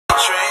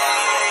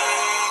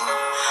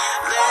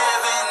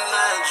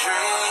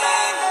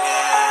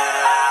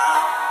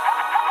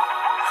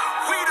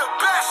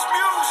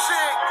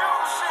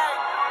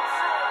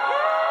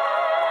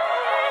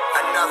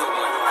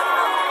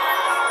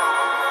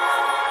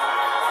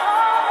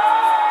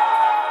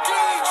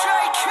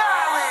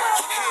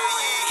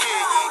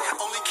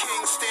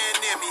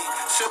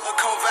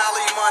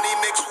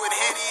mixed with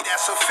Henny,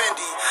 that's a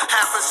Fendi.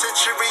 Half a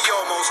century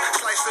almost,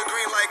 slice the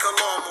green like a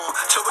lawnmower.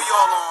 Till we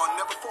all on,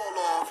 never fall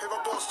off. Hear my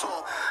boss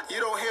talk,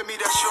 you don't hear me,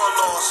 that's your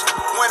loss.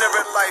 Winner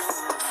in life,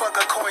 fuck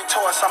a coin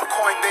toss, I'm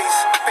Coinbase.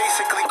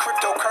 Basically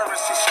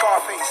cryptocurrency,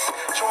 Scarface.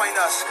 Join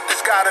us,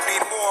 there's gotta be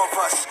more of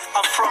us.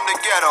 I'm from the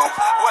ghetto,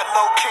 what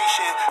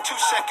location? 2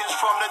 seconds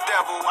from the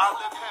devil, I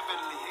live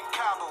heavenly in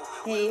Cabo.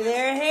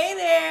 Hey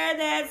there,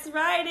 that's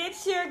right,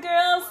 it's your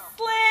girl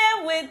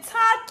Slim with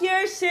Talk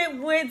Your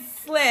Shit with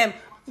Slim,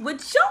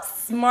 with your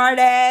smart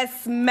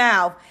ass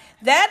mouth.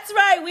 That's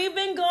right, we've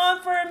been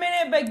gone for a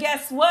minute, but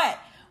guess what?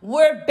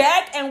 We're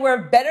back and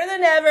we're better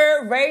than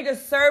ever, ready to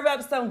serve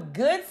up some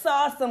good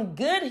sauce, some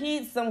good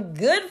heat, some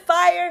good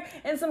fire,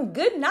 and some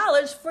good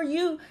knowledge for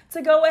you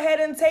to go ahead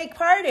and take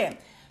part in.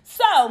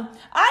 So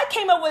I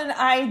came up with an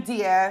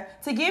idea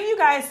to give you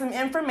guys some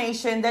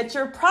information that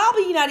you're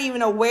probably not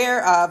even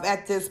aware of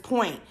at this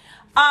point.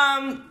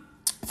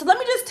 So let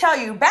me just tell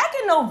you, back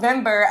in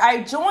November,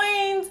 I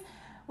joined,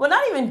 well,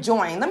 not even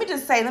joined. Let me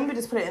just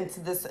put it into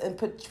this and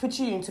put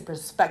you into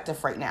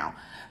perspective right now.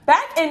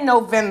 Back in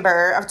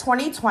November of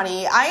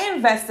 2020, I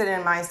invested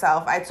in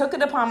myself. I took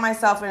it upon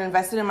myself and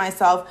invested in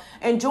myself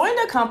and joined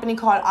a company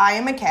called I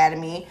Am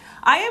Academy.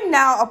 I am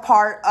now a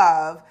part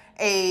of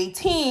a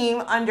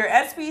team under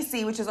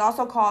SBC, which is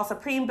also called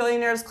Supreme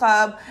Billionaires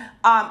Club,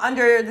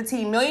 under the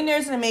team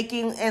Millionaires in the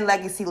Making and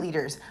Legacy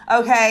Leaders.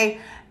 Okay,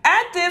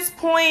 at this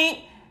point,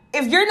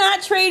 if you're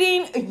not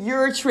trading,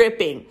 you're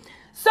tripping.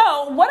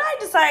 So what I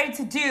decided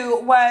to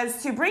do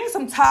was to bring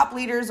some top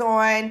leaders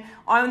on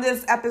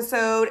this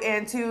episode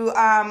and to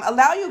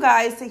allow you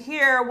guys to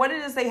hear what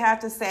it is they have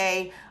to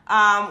say,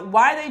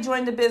 why they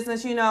joined the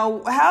business, you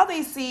know, how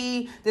they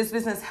see this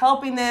business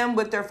helping them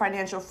with their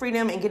financial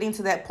freedom and getting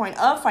to that point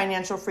of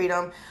financial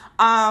freedom,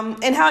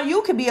 and how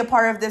you could be a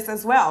part of this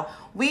as well.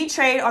 We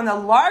trade on the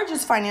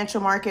largest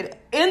financial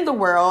market in the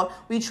world.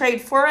 We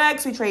trade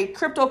Forex, we trade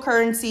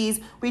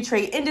cryptocurrencies, we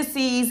trade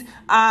indices,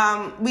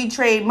 we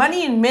trade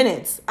money in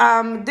minutes.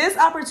 This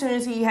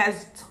opportunity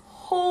has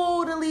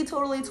totally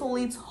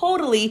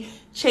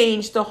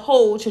changed the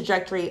whole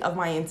trajectory of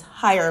my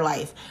entire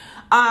life.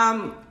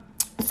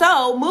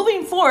 So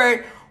moving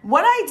forward,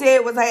 what I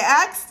did was I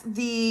asked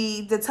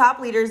the top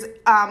leaders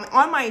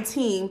on my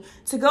team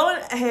to go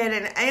ahead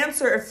and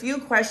answer a few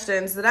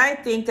questions that I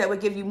think that would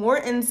give you more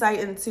insight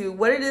into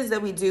what it is that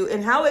we do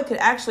and how it could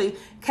actually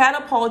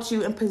catapult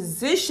you and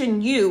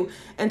position you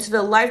into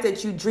the life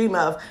that you dream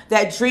of.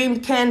 That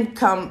dream can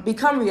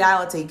become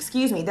reality.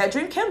 That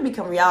dream can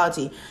become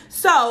reality.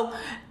 So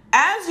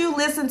as you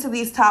listen to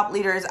these top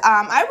leaders,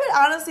 I would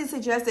honestly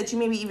suggest that you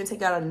maybe even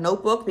take out a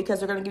notebook because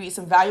they're going to give you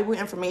some valuable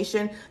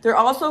information. They're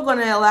also going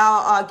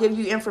to give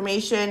you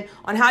information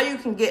on how you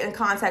can get in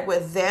contact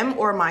with them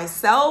or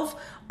myself.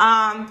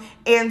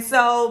 And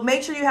so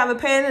make sure you have a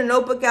pen, a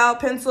notebook out,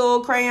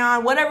 pencil,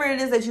 crayon, whatever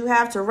it is that you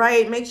have to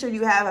write. Make sure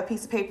you have a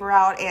piece of paper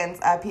out and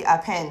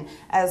a pen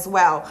as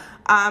well.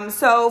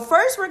 So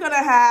first we're going to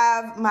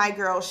have my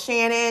girl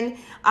Shannon.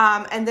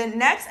 And then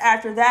next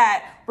after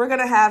that, we're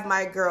going to have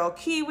my girl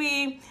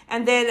Kiwi.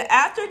 And then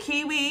after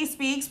Kiwi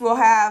speaks, we'll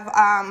have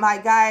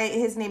my guy.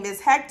 His name is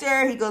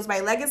Hector. He goes by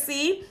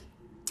Legacy.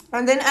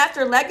 And then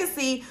after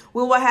Legacy,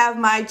 we will have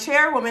my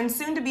chairwoman,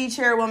 soon-to-be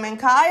chairwoman,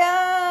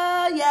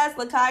 Kaya. Yes,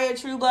 LaKaya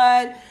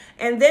Trueblood.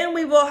 And then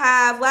we will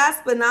have,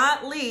 last but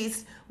not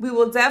least, we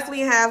will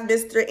definitely have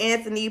Mr.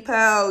 Anthony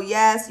Poe.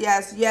 Yes.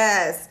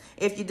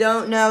 If you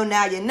don't know,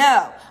 now you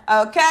know.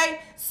 Okay?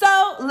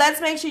 So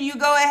let's make sure you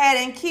go ahead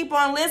and keep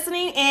on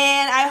listening.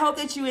 And I hope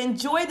that you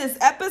enjoy this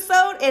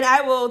episode. And I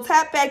will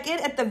tap back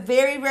in at the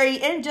very,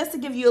 very end just to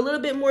give you a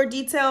little bit more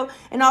detail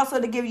and also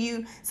to give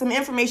you some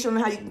information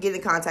on how you can get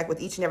in contact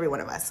with each and every one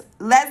of us.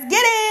 Let's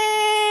get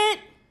it!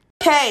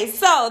 Okay,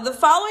 so the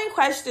following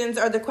questions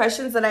are the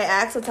questions that I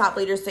asked the top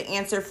leaders to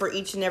answer for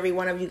each and every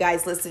one of you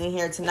guys listening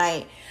here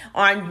tonight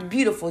on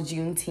beautiful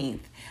Juneteenth.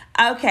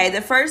 Okay,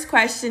 the first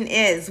question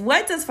is,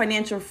 what does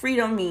financial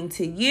freedom mean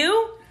to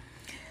you?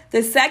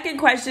 The second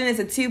question is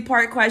a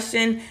two-part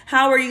question.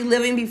 How are you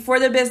living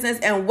before the business,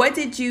 and when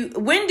did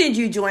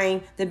you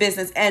join the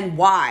business and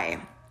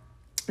why?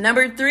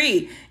 Number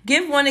 3,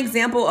 give one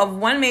example of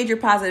one major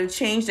positive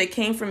change that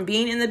came from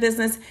being in the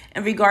business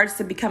in regards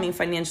to becoming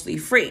financially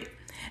free.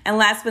 And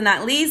last but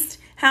not least,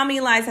 how many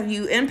lives have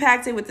you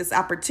impacted with this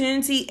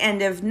opportunity? And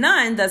if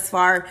none thus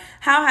far,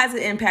 how has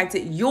it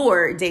impacted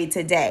your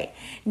day-to-day?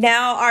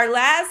 Now, our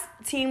last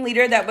team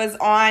leader that was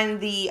on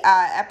the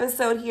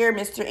episode here,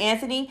 Mr.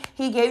 Anthony,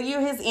 he gave you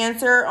his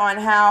answer on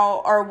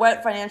how or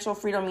what financial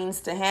freedom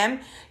means to him.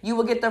 You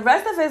will get the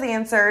rest of his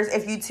answers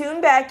if you tune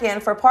back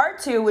in for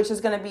part 2, which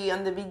is going to be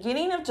on the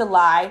beginning of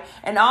July.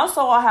 And also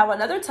I'll have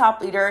another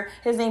top leader.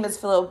 His name is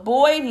Philip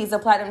Boyd. He's a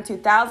Platinum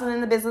 2000 in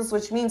the business,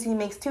 which means he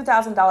makes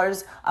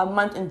 $2,000 a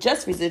month in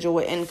just residual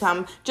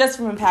income just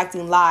from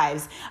impacting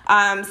lives.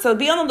 So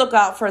be on the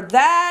lookout for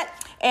that.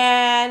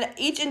 And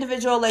each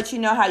individual will let you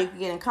know how you can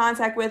get in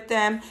contact with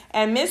them.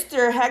 And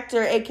Mr.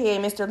 Hector, aka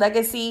Mr.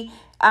 Legacy,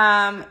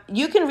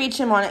 You can reach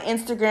him on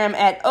Instagram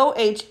at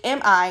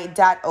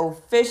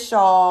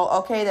ohmi.official.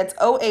 Okay, that's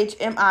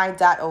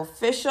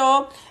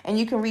ohmi.official. And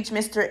you can reach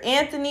Mr.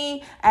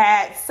 Anthony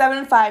at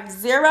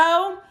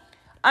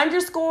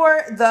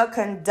 750_the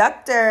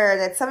conductor.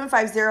 That's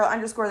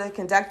 750_the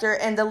conductor.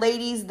 And the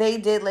ladies, they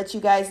did let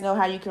you guys know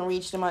how you can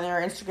reach them on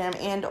their Instagram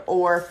and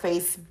or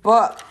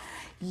Facebook.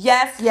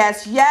 Yes,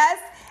 yes, yes.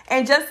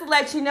 And just to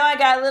let you know, I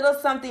got a little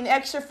something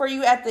extra for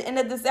you at the end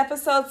of this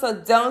episode, so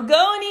don't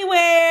go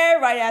anywhere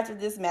right after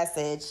this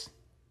message.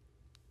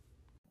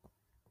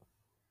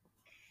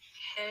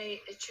 Hey,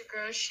 it's your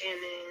girl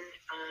Shannon.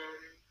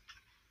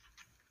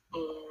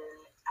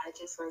 And I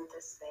just wanted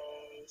to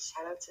say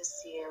shout out to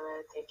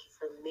Sierra. Thank you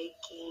for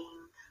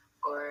making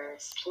or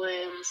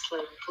Slim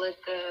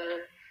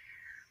Flicker.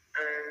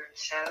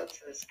 Shout out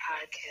to this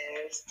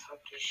podcast,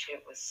 Talk Your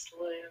Shit with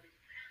Slim.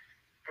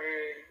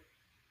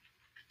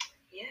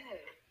 Yeah,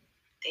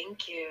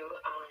 thank you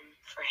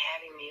for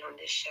having me on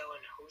this show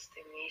and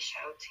hosting me.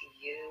 Shout out to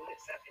you.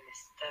 It's up and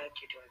it's stuck.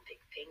 You're doing big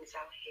things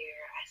out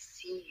here. I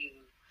see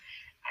you.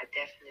 I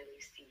definitely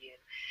see you.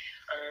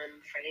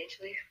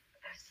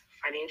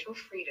 Financial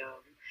freedom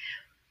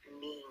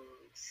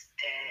means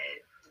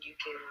that you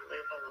can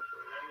live a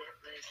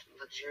limitless,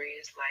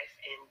 luxurious life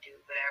and do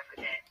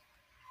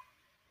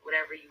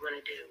whatever you want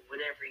to do,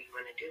 whenever you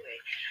want to do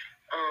it.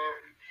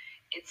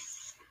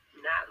 It's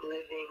not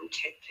living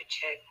check to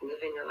check,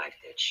 living a life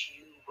that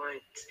you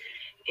want,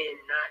 and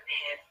not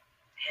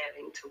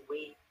having to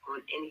wait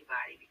on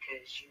anybody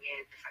because you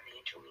have the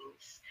financial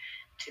means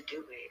to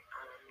do it.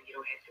 You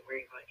don't have to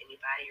worry about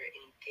anybody or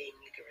anything.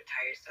 You can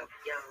retire yourself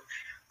young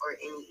or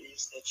any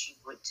age that you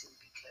want to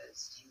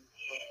because you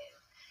have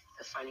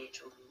the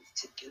financial means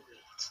to do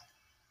it.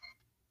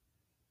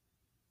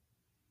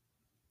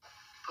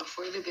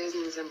 Before the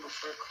business and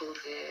before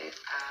COVID,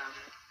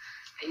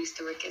 I used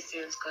to work at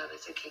Sam's Club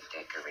as a cake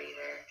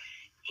decorator,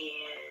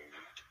 and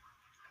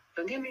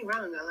don't get me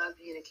wrong, I love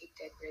being a cake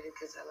decorator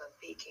because I love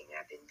baking.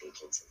 I've been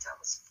baking since I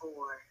was 4,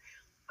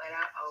 but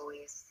I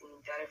always seen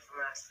better for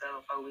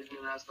myself. I always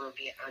knew I was going to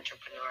be an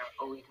entrepreneur. I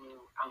always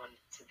knew I wanted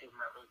to do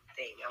my own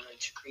thing. I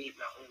wanted to create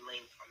my own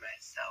lane for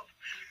myself.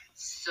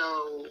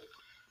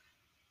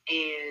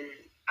 And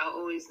I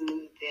always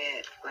knew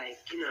that,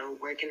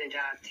 working a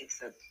job takes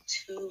up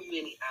too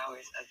many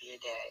hours of your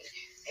day.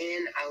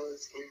 And I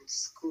was in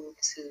school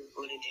too,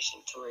 in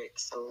addition to work.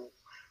 So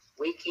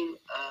waking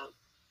up,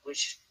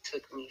 which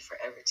took me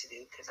forever to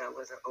do because I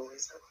wasn't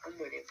always a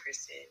morning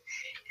person,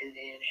 and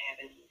then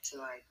having to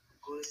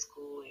go to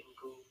school and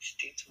go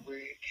straight to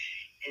work,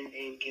 and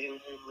then getting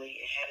home late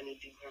and having to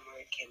do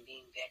homework and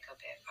being back up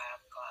at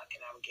 5 o'clock,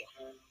 and I would get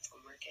home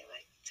from work at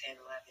 10,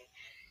 11.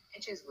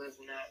 It just was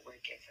not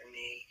working for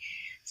me.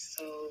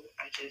 So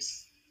I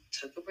just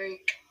took a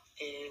break,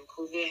 and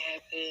COVID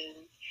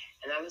happened,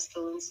 and I was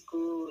still in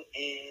school,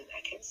 and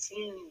I kept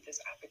seeing this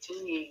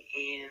opportunity,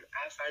 and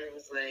I finally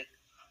was like,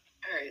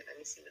 all right, let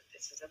me see what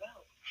this is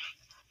about.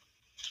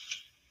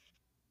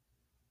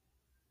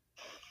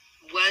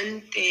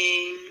 One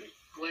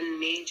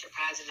major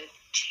positive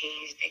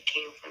change that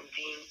came from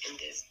being in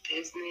this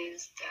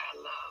business that I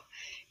love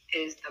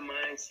is the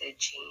mindset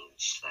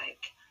change.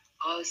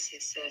 All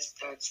success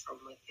starts from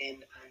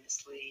within,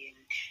 honestly. And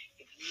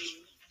if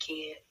you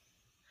can't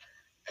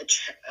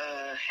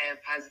have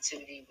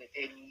positivity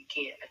within you,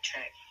 can't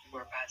attract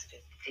more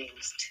positive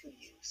things to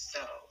you.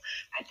 So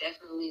I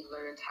definitely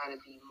learned how to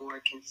be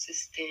more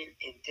consistent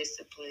and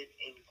disciplined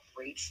and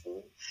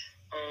grateful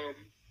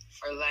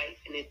for life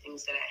and the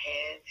things that I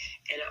had.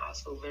 And I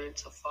also learned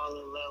to fall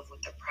in love with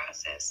the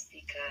process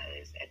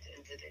because at the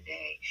end of the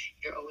day,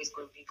 you're always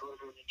going to be going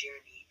on a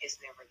journey.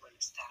 It's never going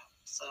to stop.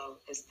 So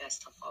it's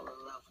best to fall in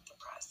love with the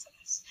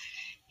process.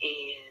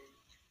 And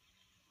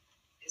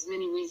there's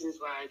many reasons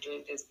why I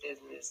joined this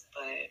business,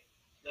 but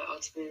the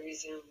ultimate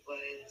reason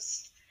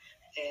was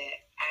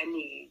that I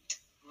need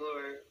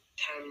more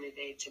time in the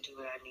day to do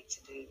what I need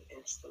to do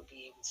and still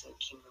be able to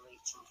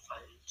accumulate some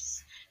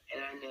funds. And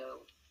I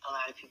know a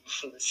lot of people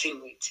feel the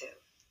same way too.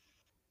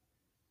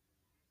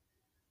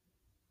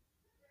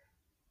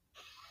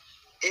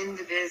 In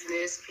the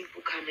business,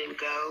 people come and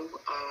go.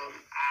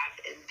 I've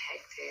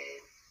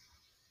impacted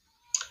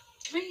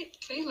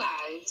three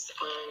lives.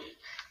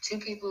 2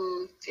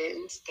 people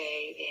didn't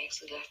stay. They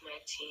actually left my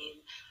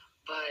team.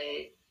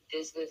 But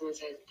this business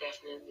has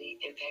definitely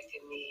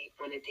impacted me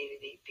on a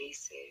day-to-day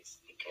basis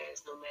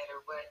because no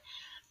matter what,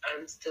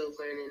 I'm still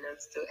learning, I'm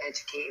still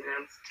educating,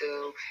 I'm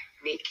still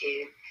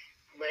making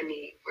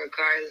money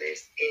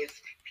regardless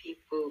if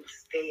people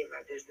stay in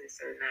my business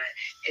or not.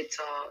 It's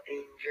all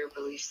in your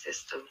belief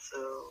system.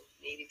 So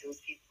maybe those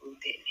people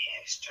didn't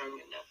have strong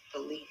enough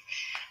belief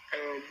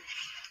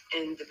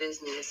in the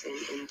business and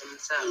in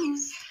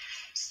themselves.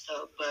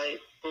 So,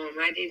 but on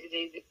my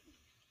day-to-day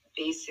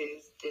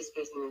basis, this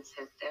business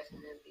has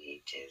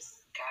definitely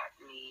just got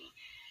me,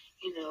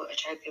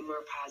 attracting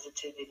more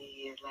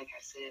positivity. And like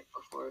I said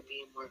before,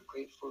 being more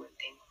grateful and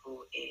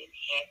thankful and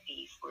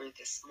happy for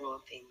the small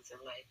things in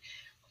life,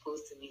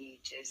 opposed to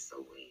me just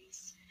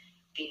always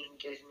being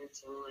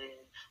judgmental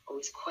and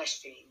always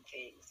questioning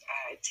things.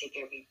 I take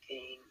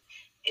everything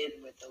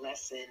in with a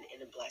lesson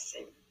and a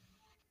blessing.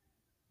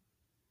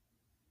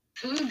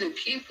 To the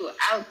people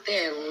out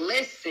there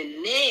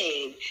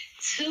listening,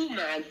 to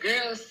my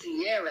girl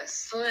Sierra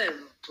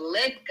Slim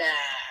Blicker,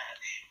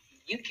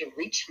 you can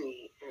reach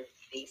me on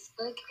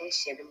Facebook at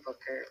Shannon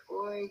Booker,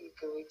 or you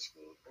can reach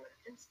me on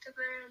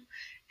Instagram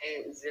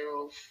at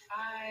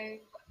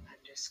 05__24.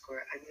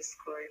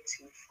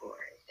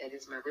 That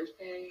is my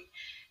birthday.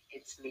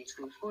 It's May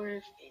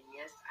 24th, and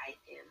yes, I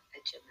am a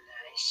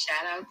Gemini.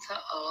 Shout out to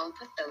all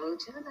the fellow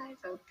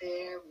Geminis out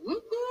there. Woo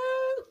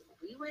woo!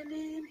 We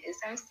winning. It's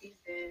our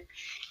season.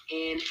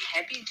 And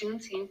happy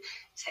Juneteenth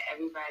to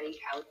everybody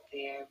out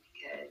there,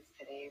 because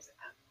today is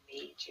a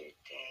major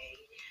day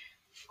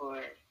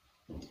for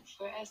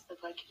us, the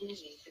Black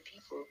community, the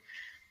people.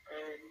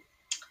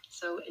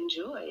 So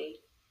enjoy.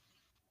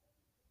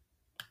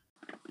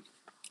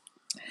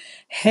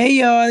 Hey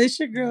y'all, it's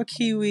your girl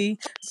Kiwi.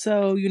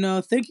 So,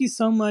 thank you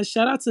so much.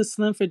 Shout out to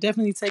Slim for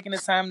definitely taking the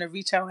time to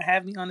reach out and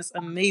have me on this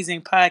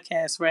amazing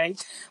podcast,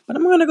 right? But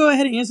I'm gonna go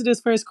ahead and answer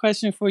this first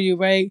question for you,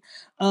 right?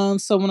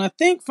 So when I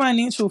think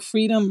financial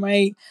freedom,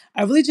 right,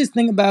 I really just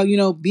think about,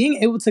 being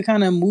able to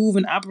kind of move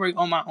and operate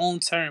on my own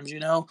terms.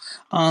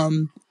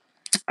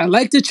 I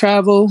like to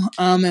travel,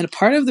 and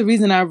part of the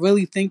reason I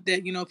really think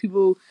that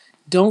people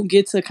don't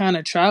get to kind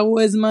of travel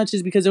as much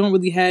is because they don't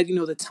really have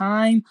the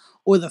time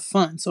or the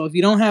fun. So if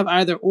you don't have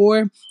either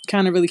or,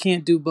 kind of really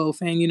can't do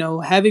both. And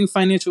having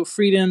financial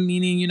freedom,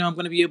 meaning I'm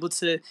going to be able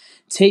to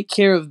take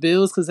care of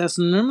bills, because that's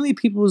normally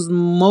people's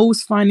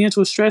most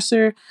financial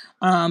stressor.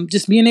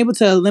 Just being able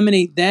to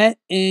eliminate that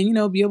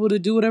and be able to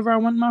do whatever I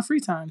want in my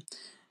free time.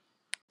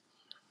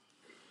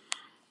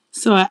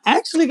 So I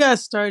actually got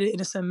started in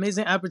this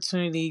amazing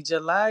opportunity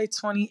July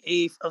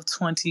 28th of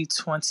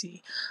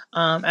 2020.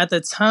 At the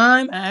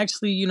time, I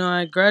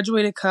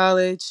graduated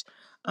college.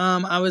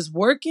 I was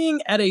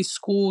working at a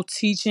school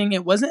teaching.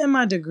 It wasn't in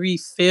my degree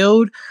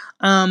field,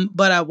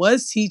 but I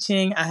was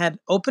teaching. I had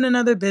opened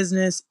another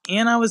business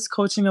and I was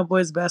coaching a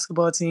boys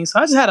basketball team. So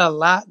I just had a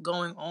lot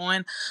going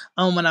on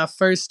when I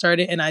first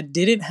started, and I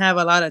didn't have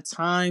a lot of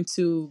time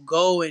to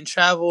go and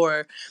travel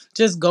or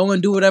just go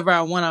and do whatever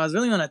I want. I was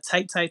really on a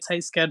tight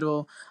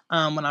schedule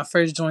when I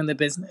first joined the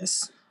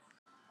business.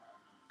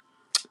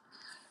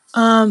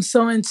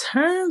 So in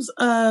terms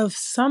of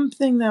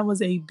something that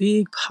was a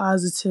big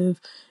positive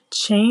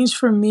change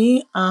for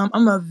me,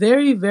 I'm a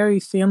very, very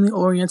family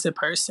oriented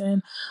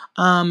person.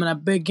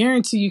 And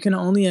guarantee you can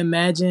only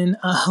imagine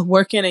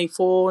working a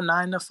full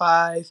 9 to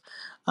 5,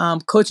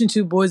 coaching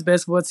two boys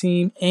basketball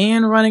team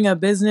and running a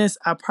business.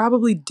 I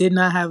probably did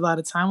not have a lot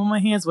of time on my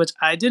hands, which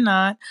I did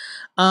not.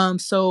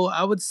 So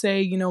I would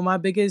say, my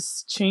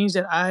biggest change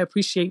that I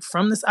appreciate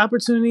from this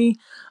opportunity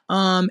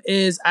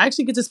is I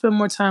actually get to spend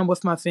more time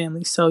with my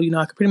family. So, I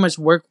can pretty much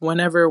work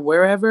whenever,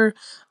 wherever.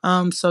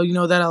 So,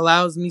 that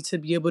allows me to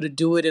be able to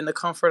do it in the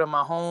comfort of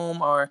my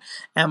home or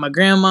at my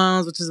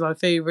grandma's, which is my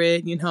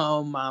favorite,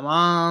 my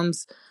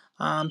mom's,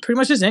 pretty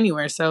much just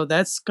anywhere. So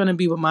that's going to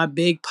be what my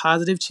big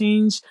positive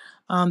change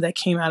that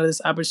came out of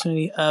this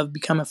opportunity of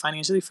becoming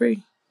financially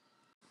free.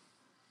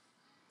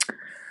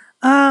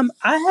 I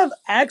have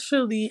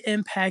actually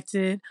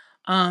impacted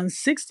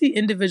 60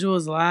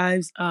 individuals'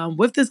 lives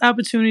with this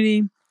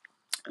opportunity.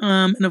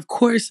 And of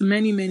course,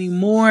 many, many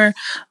more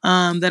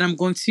that I'm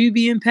going to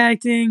be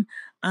impacting.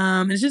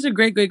 It's just a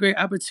great, great, great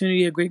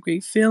opportunity, a great,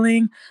 great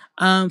feeling.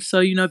 So,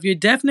 if you're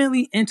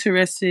definitely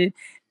interested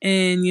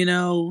in,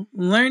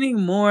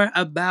 learning more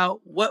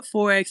about what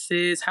Forex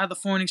is, how the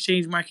foreign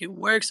exchange market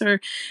works,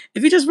 or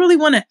if you just really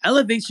want to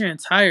elevate your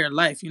entire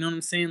life, you know what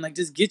I'm saying? Like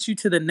just get you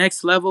to the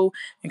next level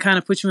and kind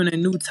of put you in a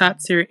new top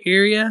tier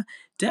area,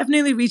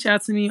 definitely reach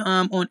out to me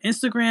on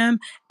Instagram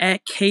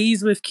at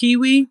K's with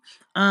Kiwi.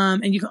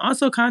 And you can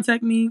also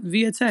contact me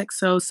via text.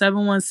 So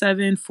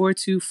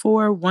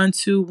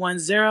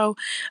 717-424-1210.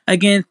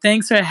 Again,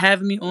 thanks for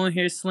having me on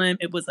here, Slim.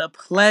 It was a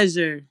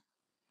pleasure.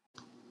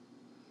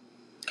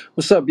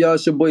 What's up, y'all?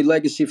 It's your boy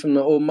Legacy from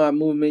the Old My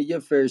Movement,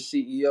 your fair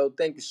CEO.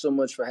 Thank you so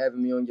much for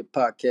having me on your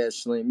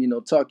podcast, Slim.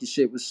 Talk your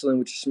shit with Slim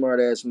with your smart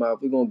ass mouth.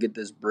 We're going to get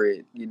this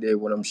bread. You did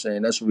what I'm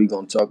saying? That's what we're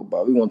going to talk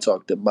about. We're going to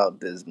talk about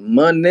this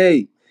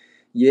money.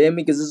 You hear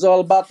me? Because it's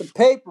all about the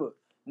paper,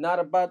 not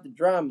about the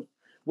drama.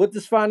 What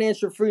does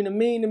financial freedom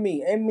mean to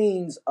me? It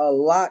means a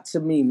lot to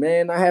me,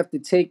 man. I have to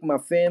take my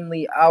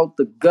family out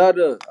the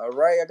gutter, all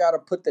right? I got to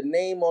put the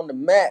name on the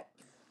map.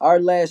 Our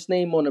last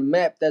name on the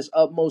map, that's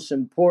utmost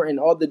important.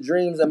 All the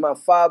dreams that my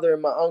father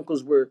and my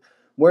uncles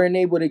weren't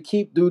able to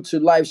keep due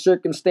to life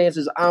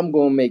circumstances, I'm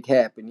going to make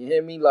happen. You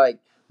hear me? Like,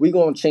 we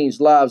going to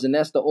change lives, and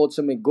that's the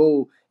ultimate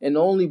goal. And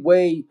the only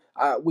way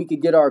we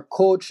could get our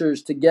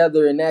cultures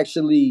together and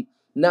actually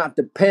not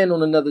depend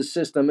on another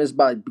system is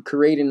by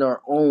creating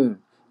our own,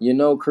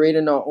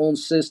 creating our own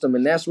system.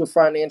 And that's what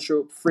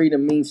financial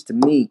freedom means to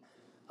me.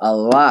 A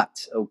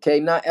lot, okay?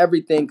 Not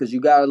everything, because you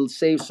got to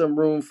save some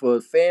room for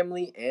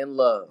family and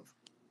love.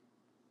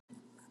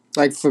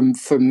 Like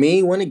for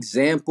me, one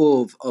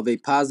example of a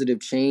positive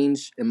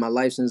change in my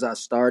life since I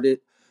started,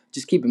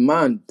 just keep in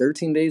mind,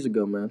 13 days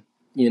ago, man,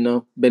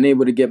 been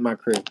able to get my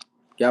crib,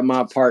 got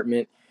my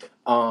apartment.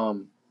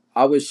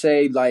 I would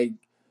say like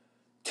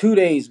 2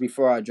 days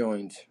before I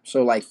joined.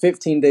 So like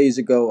 15 days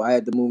ago, I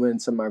had to move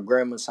into my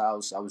grandma's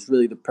house. I was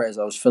really depressed.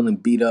 I was feeling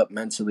beat up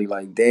mentally.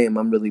 Like, damn,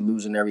 I'm really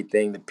losing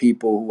everything. The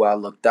people who I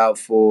looked out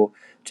for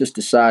just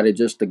decided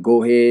just to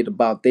go ahead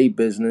about their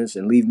business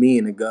and leave me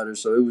in the gutter.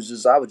 So I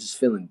was just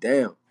feeling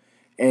down.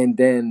 And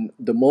then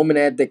the moment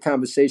I had that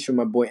conversation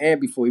with my boy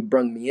Ant before he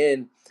brung me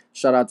in,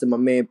 shout out to my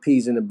man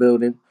P's in the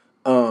building.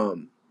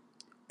 Um,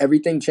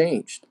 Everything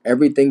changed.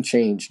 Everything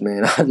changed,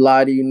 man. I'd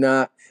lie to you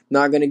not.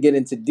 Not gonna get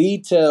into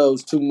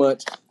details too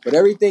much, but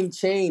everything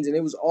changed, and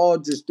it was all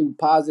just through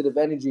positive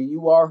energy.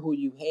 You are who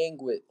you hang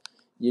with.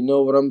 You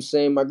know what I'm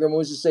saying? My grandma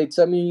used to say,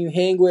 "Tell me who you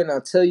hang with, and I'll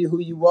tell you who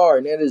you are,"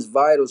 and that is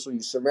vital. So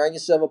you surround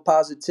yourself with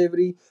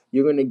positivity,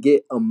 you're gonna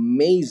get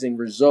amazing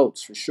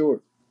results for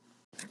sure.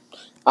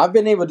 I've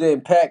been able to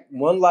impact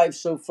one life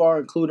so far,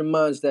 including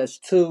mine. That's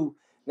two.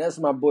 That's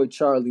my boy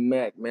Charlie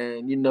Mack,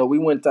 man. We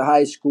went to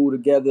high school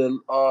together.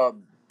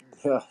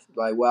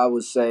 Like I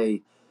would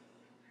say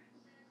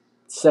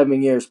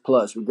 7 years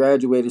plus. We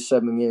graduated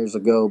 7 years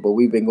ago, but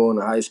we've been going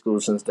to high school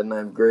since the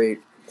ninth grade.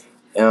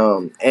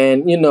 And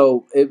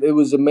it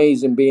was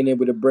amazing being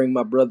able to bring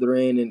my brother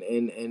in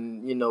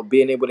and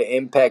being able to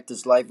impact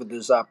his life with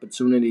this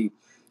opportunity.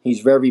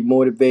 He's very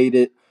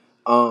motivated.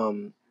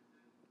 Um,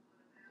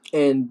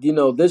 and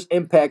this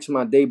impacts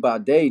my day by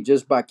day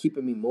just by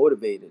keeping me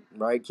motivated,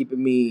 right?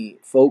 Keeping me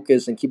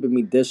focused and keeping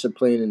me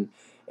disciplined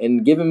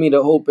and giving me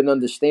the hope and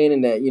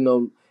understanding that,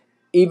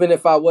 even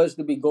if I was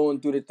to be going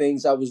through the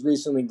things I was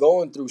recently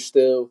going through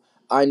still,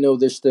 I know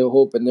there's still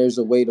hope and there's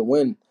a way to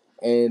win.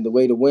 And the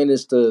way to win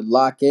is to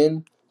lock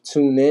in,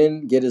 tune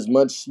in, get as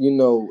much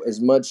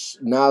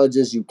knowledge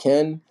as you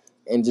can,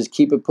 and just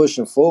keep it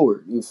pushing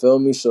forward. You feel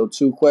me? So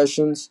 2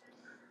 questions,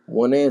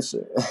 one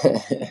answer.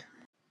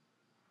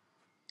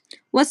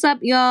 What's up,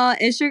 y'all?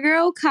 It's your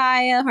girl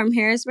Kaya from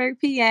Harrisburg,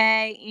 PA.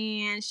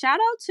 And shout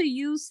out to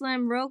you,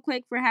 Slim, real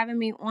quick for having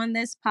me on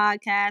this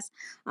podcast.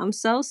 I'm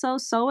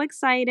so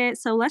excited.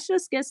 So let's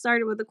just get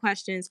started with the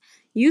questions.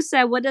 You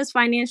said, what does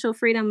financial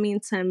freedom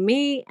mean to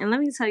me? And let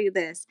me tell you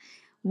this.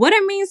 What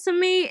it means to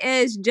me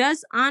is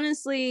just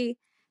honestly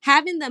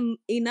having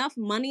enough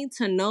money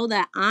to know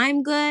that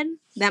I'm good,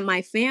 that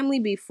my family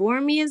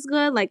before me is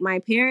good. Like my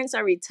parents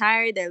are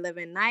retired, they're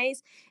living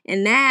nice.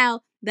 And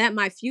now that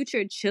my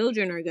future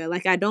children are good.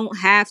 Like I don't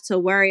have to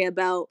worry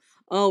about,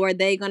 oh, are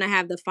they going to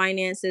have the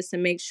finances to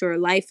make sure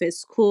life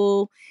is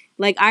cool?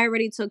 Like I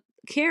already took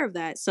care of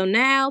that. So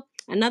now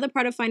another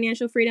part of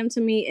financial freedom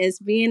to me is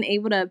being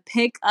able to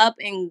pick up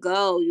and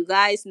go. You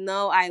guys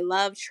know I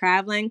love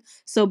traveling.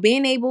 So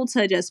being able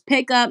to just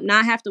pick up,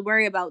 not have to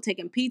worry about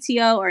taking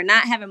PTO or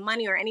not having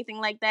money or anything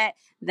like that,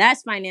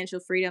 that's financial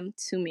freedom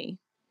to me.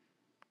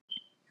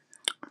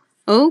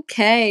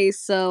 Okay,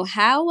 so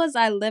how was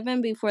I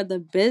living before the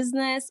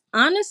business?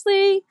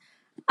 Honestly,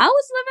 I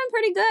was living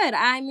pretty good.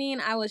 I mean,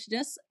 I was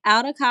just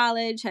out of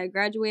college, had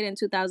graduated in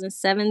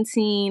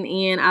 2017,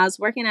 and I was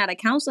working at a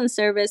counseling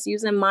service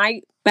using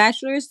my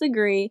bachelor's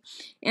degree,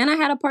 and I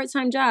had a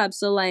part-time job.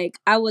 So like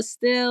I was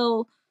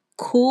still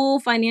cool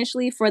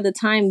financially for the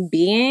time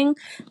being.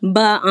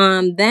 But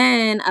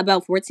then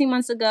about 14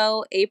 months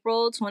ago,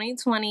 April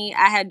 2020,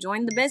 I had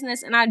joined the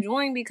business and I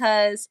joined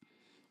because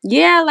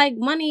yeah, like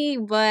money,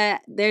 but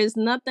there's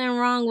nothing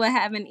wrong with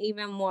having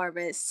even more of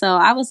it. So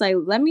I was like,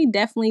 let me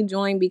definitely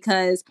join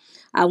because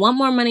I want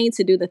more money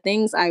to do the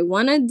things I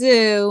want to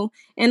do.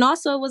 And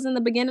also, it was in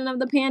the beginning of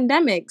the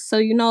pandemic.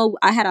 So,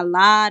 I had a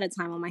lot of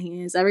time on my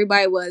hands.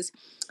 Everybody was,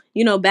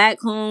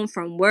 back home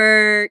from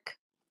work,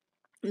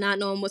 not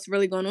knowing what's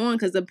really going on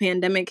because the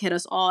pandemic hit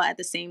us all at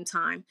the same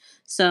time.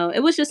 So it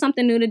was just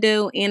something new to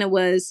do. And it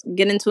was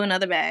get into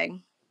another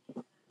bag.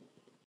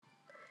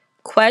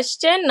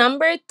 Question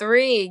number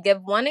 3.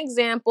 Give one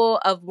example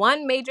of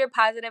one major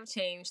positive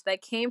change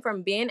that came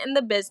from being in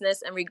the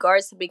business in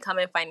regards to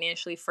becoming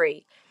financially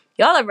free.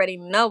 Y'all already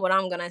know what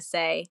I'm going to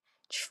say.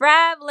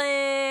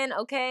 Traveling,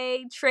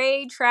 okay?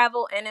 Trade,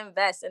 travel, and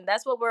invest. And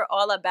that's what we're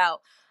all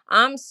about.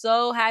 I'm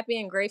so happy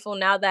and grateful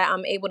now that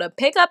I'm able to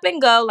pick up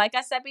and go, like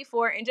I said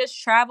before, and just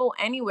travel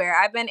anywhere.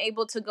 I've been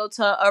able to go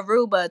to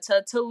Aruba,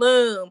 to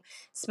Tulum,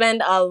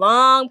 spend a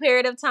long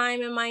period of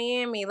time in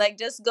Miami, like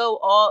just go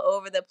all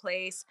over the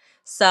place.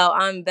 So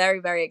I'm very,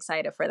 very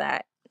excited for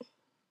that.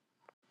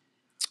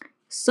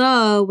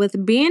 So,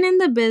 with being in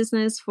the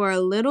business for a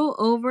little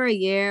over a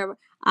year,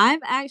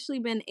 I've actually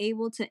been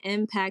able to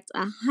impact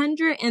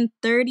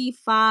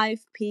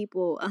 135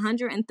 people,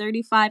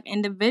 135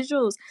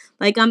 individuals.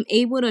 Like, I'm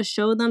able to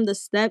show them the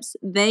steps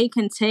they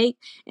can take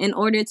in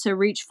order to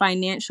reach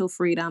financial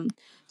freedom.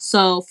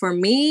 So, for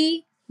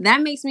me,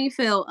 that makes me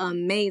feel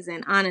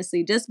amazing,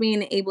 honestly, just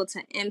being able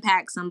to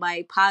impact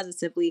somebody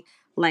positively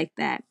like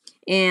that.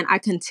 And I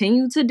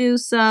continue to do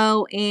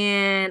so.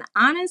 And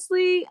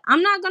honestly,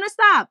 I'm not going to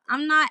stop.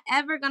 I'm not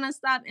ever going to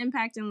stop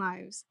impacting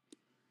lives.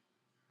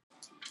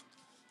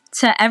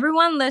 To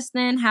everyone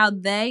listening, how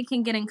they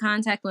can get in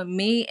contact with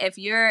me if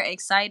you're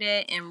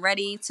excited and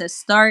ready to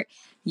start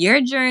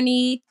your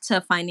journey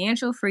to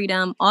financial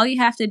freedom, all you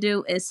have to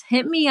do is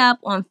hit me up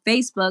on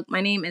Facebook.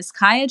 My name is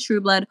Kaya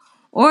Trueblood.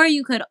 Or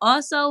you could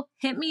also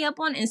hit me up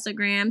on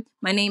Instagram.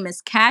 My name is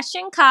Cash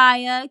and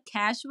Kaya,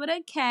 Cash with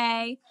a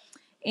K.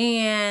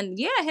 And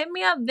yeah, hit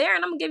me up there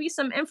and I'm going to give you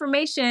some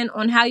information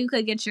on how you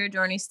could get your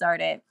journey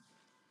started.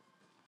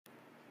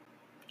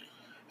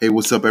 Hey,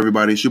 what's up,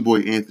 everybody? It's your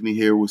boy Anthony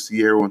here with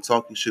Sierra on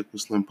Talking Shit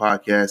with Slim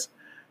podcast.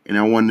 And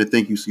I wanted to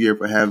thank you, Sierra,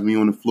 for having me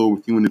on the floor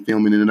with you and the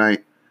family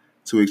tonight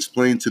to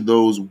explain to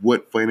those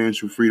what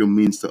financial freedom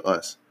means to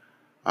us.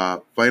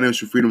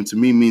 Financial freedom to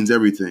me means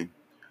everything.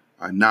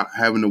 Not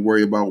having to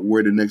worry about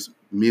where the next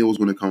meal is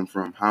going to come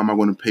from. How am I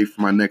going to pay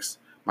for my next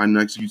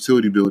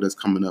utility bill that's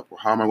coming up, or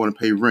how am I going to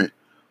pay rent,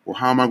 or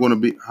how am I going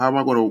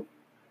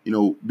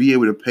to be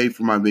able to pay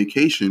for my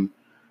vacation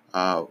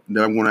that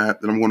I'm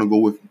going to go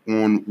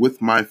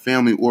with my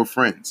family or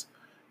friends.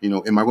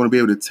 Am I going to be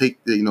able to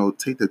take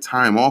the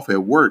time off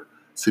at work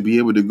to be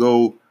able to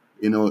go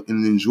and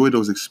enjoy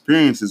those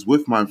experiences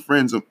with my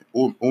friends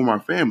or my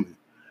family?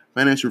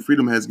 Financial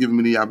freedom has given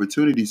me the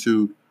opportunity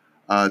to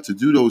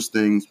do those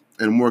things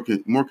at a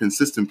more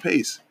consistent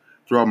pace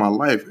throughout my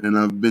life, and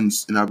I've been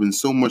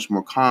so much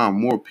more calm,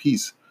 more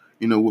peace,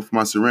 with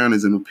my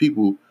surroundings and the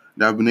people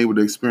that I've been able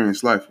to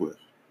experience life with.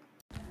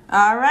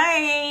 All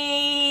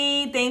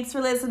right. Thanks for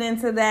listening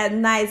to that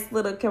nice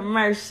little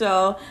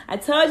commercial. I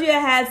told you I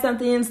had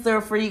something in store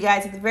for you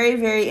guys at the very,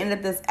 very end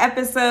of this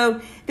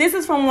episode. This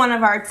is from one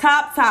of our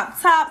top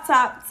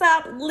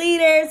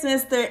leaders,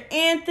 Mr.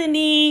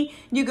 Anthony.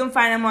 You can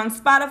find him on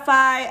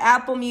Spotify,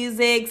 Apple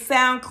Music,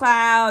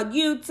 SoundCloud,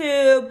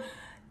 YouTube.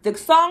 The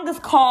song is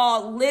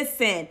called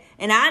Listen,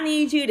 and I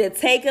need you to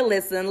take a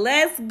listen.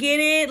 Let's get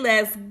it.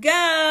 Let's go.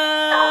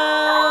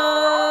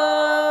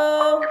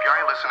 If y'all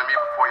ain't listening to me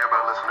before, y'all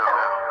better listen up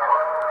now.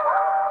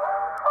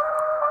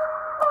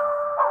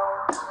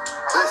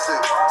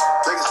 Listen,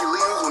 legacy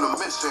leaders on a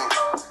mission.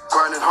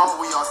 Grinding hard,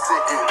 we all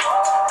sitting.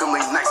 Them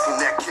late nights in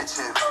that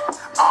kitchen.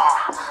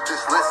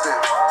 Just listen.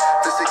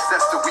 The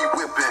success that we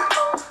whipping.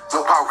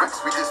 No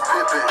Pyrex, we just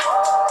pimping.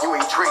 You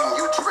ain't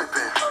trading, you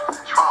tripping.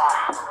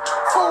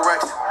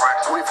 Forex,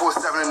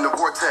 24/7 in the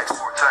vortex.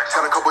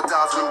 Got a couple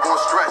dollars and I'm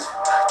going stretch.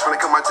 Trying to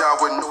cut my job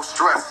with no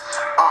stress.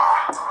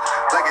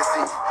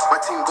 Legacy,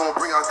 my team gonna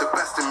bring out the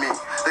best in me.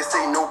 They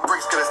say no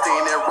breaks, gotta stay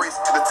in that race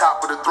to the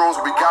top of the thrones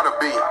where we gotta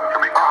be.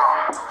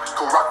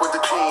 Come rock with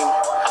the team.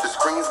 The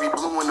screens be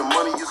blue and the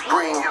money is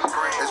green.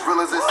 As real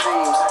as it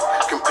seems.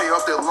 Can pay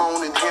off that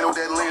loan and handle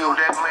that lien.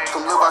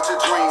 Come live out your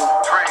dream.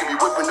 Can be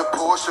whipping the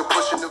Porsche,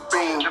 pushing the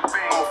beam.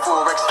 I'm a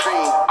Forex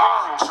fiend.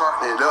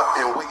 Charting it up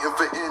and waiting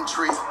for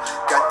entry.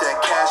 Got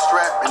that cash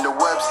strap and the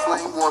web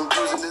sling. Well, I'm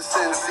using the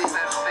Sensei.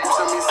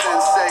 Using me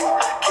sensei.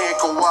 Can't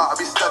go out, I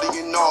be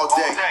studying all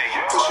day.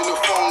 Pushing the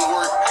phone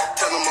work.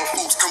 Telling my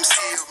folks come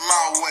see it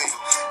my way.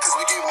 Cause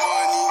we get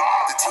money.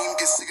 The team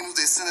gets signals,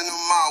 they sending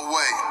them my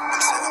way. I'm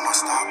setting my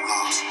stop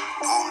loss.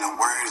 Knowing the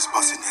word is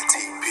busting that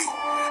TP.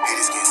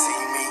 Haters can't see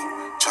me.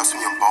 Trust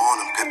me, I'm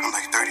ballin', I'm pippin'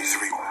 like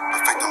 33.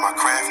 Perfecting my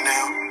craft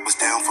now. Was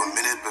down for a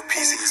minute, but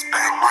PZ is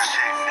back.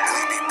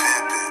 Really be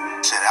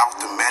pippin'. Shout out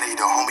to Maddie,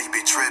 the homie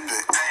be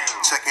trippin'.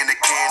 Checking the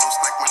candles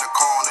like when the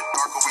car in the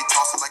dark and we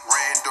toss it like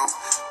Randall.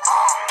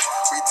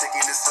 We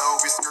taking this over,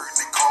 we skirting,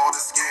 they call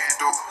the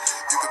scandal.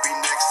 You could be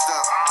next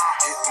up.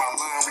 Hit my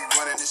line, we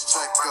running this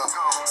check up.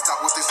 Stop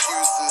with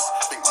excuses.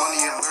 Make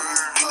money and learn,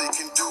 you really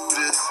can do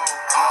this.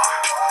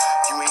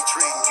 You ain't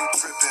trading, you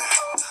trippin'.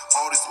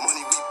 All this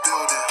money we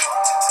building.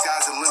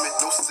 Sky's the limit,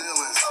 no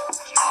ceilings.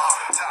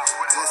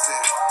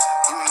 Listen,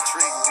 you ain't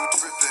trading, you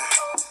trippin'.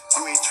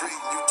 You ain't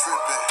trading, you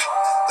trippin'.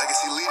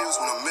 Legacy leaders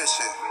on a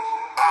mission.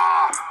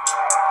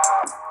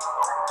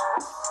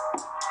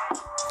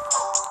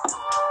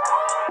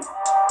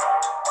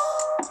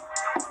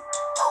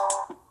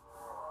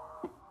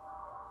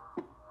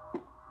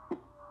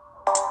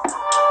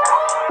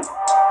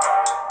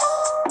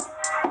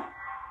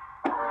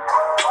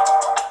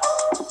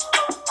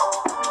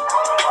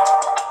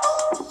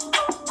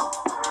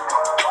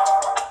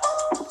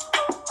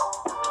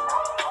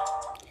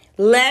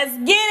 Let's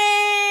get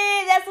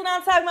it. That's what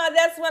I'm talking about.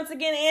 That's once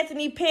again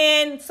Anthony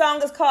Penn.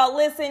 Song is called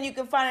Listen. You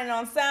can find it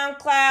on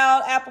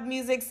SoundCloud, Apple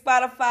Music,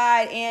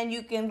 Spotify, and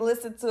you can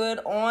listen to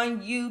it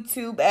on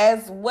YouTube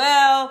as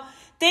well.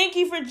 Thank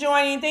you for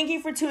joining. Thank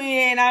you for tuning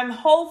in.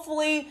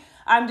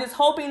 I'm just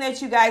hoping that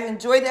you guys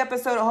enjoyed the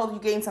episode. I hope you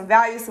gained some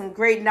value, some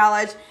great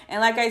knowledge. And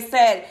like I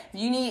said, if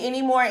you need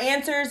any more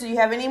answers, or you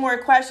have any more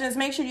questions,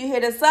 make sure you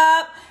hit us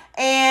up.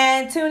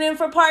 And tune in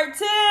for part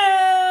 2.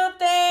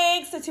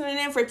 Thanks for tuning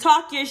in for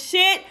Talk Your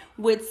Shit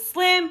with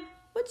Slim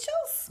with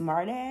your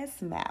smart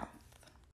ass mouth.